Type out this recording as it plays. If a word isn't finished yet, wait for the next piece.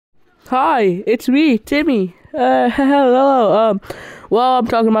Hi, it's me, Timmy. Hello. While I'm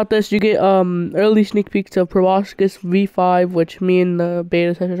talking about this, you get early sneak peeks of Proboscis V5, which me and the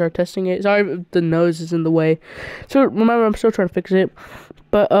beta testers are testing it. Sorry if the nose is in the way. So remember, I'm still trying to fix it.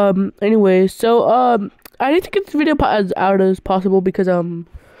 But anyway, so I need to get this video as out as possible because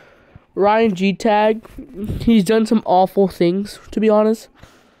Ryangtag, he's done some awful things, to be honest,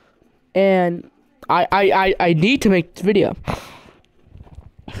 and I need to make this video.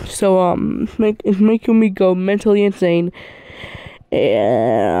 So it's making me go mentally insane,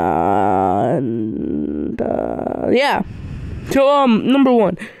 and yeah. So number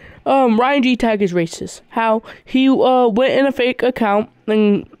one, Ryangtag is racist. How he went in a fake account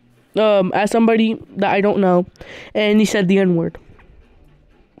and as somebody that I don't know, and he said the N-word.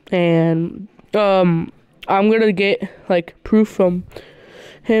 And I'm gonna get like proof from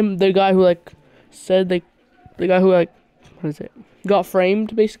him, the guy who said the guy who what is it, got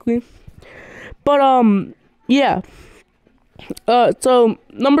framed basically. But yeah. So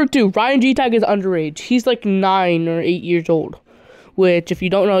number two, Ryangtag is underage. He's like 9 or 8 years old, which if you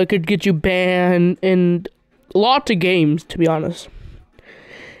don't know, it could get you banned in lots of games, to be honest.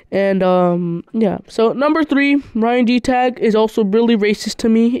 And yeah. So number three, Ryangtag is also really racist to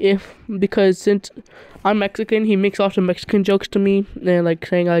me, because since I'm Mexican, he makes lots of Mexican jokes to me, and like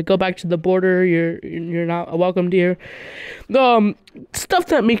saying go back to the border, you're not welcomed here. Stuff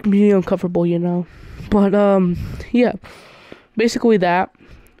that makes me uncomfortable, you know. But yeah. Basically that.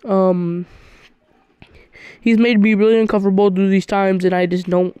 He's made me really uncomfortable through these times, and I just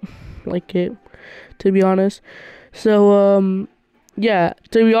don't like it, to be honest. So yeah,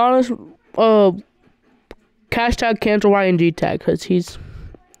 to be honest, hashtag cancel Ryangtag, because he's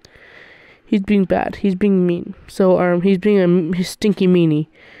being bad. He's being mean. So he's being a stinky meanie.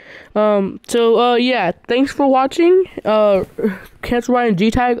 So yeah, thanks for watching. Cancel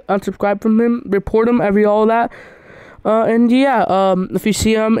Ryangtag, unsubscribe from him, report him, all that. And yeah, if you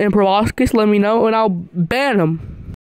see him in Proboscis, let me know and I'll ban him.